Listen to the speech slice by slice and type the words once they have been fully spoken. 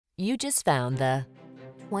You just found the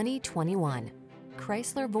 2021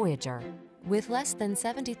 Chrysler Voyager. With less than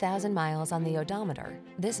 70,000 miles on the odometer,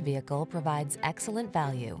 this vehicle provides excellent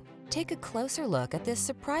value. Take a closer look at this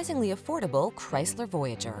surprisingly affordable Chrysler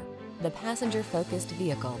Voyager, the passenger-focused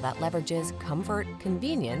vehicle that leverages comfort,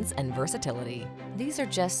 convenience, and versatility. These are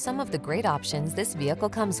just some of the great options this vehicle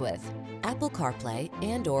comes with: Apple CarPlay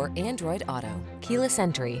and/or Android Auto, keyless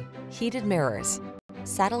entry, heated mirrors,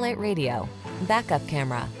 satellite radio, backup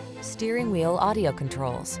camera, steering wheel audio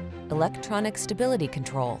controls, electronic stability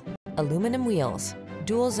control, aluminum wheels,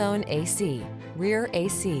 dual zone AC, rear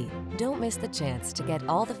AC. Don't miss the chance to get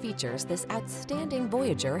all the features this outstanding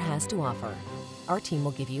Voyager has to offer. Our team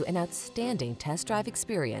will give you an outstanding test drive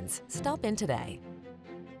experience. Stop in today.